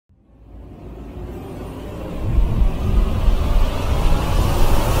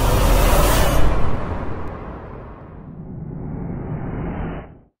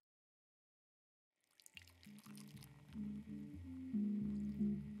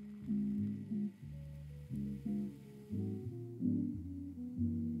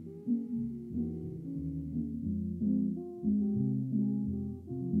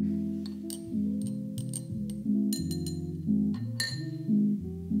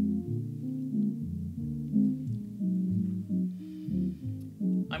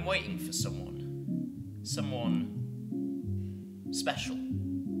I'm waiting for someone. Someone special.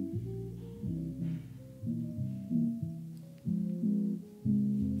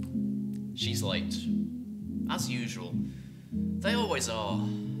 She's late. As usual. They always are.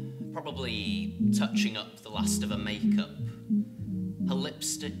 Probably touching up the last of her makeup. Her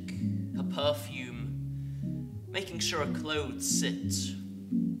lipstick, her perfume. Making sure her clothes sit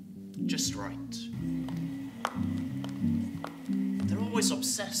just right. They're always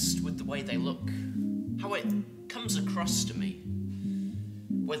obsessed with the way they look. How it comes across to me.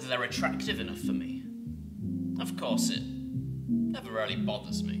 Whether they're attractive enough for me. Of course, it never really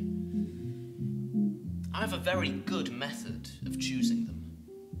bothers me. I have a very good method of choosing them.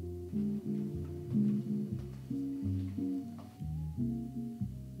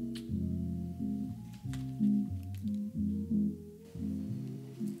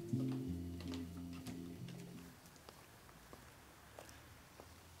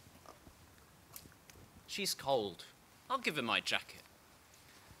 She's cold. I'll give her my jacket.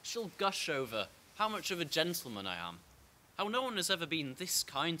 She'll gush over how much of a gentleman I am, how no one has ever been this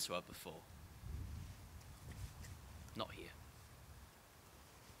kind to her before. Not here.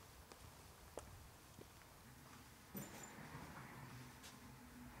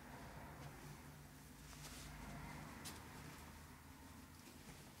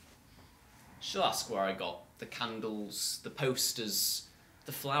 She'll ask where I got the candles, the posters,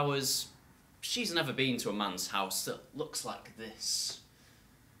 the flowers. She's never been to a man's house that looks like this.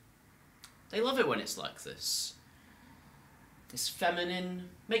 They love it when it's like this. It's feminine,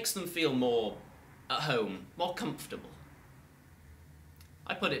 makes them feel more at home, more comfortable.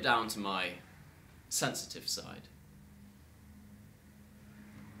 I put it down to my sensitive side.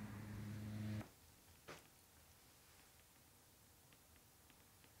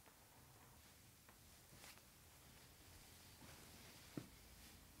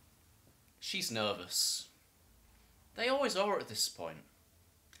 She's nervous. They always are at this point.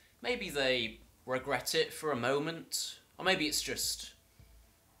 Maybe they regret it for a moment, or maybe it's just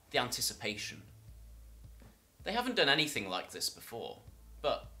the anticipation. They haven't done anything like this before,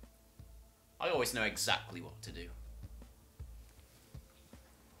 but I always know exactly what to do.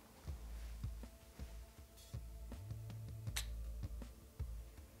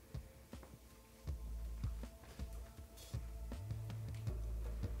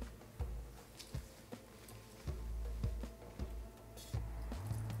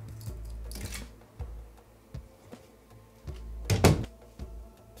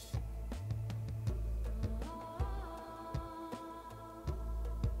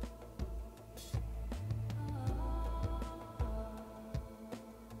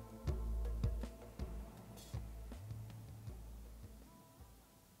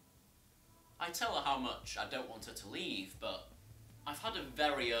 I tell her how much I don't want her to leave, but I've had a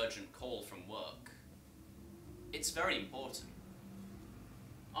very urgent call from work. It's very important.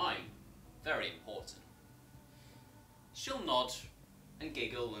 I'm very important. She'll nod and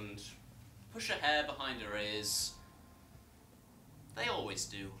giggle and push her hair behind her ears. They always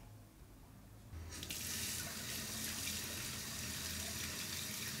do.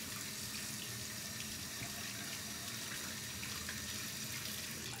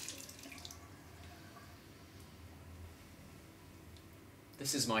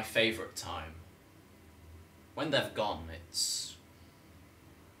 This is my favourite time. When they've gone, it's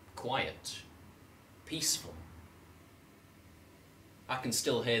quiet, peaceful. I can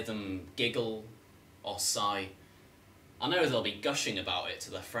still hear them giggle or sigh. I know they'll be gushing about it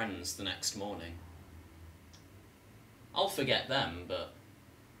to their friends the next morning. I'll forget them, but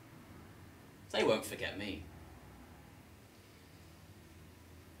they won't forget me.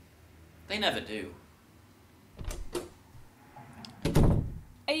 They never do.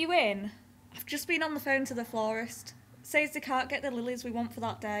 Are you in? I've just been on the phone to the florist. Says they can't get the lilies we want for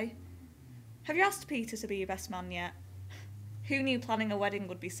that day. Have you asked Peter to be your best man yet? Who knew planning a wedding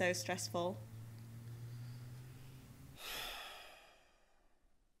would be so stressful?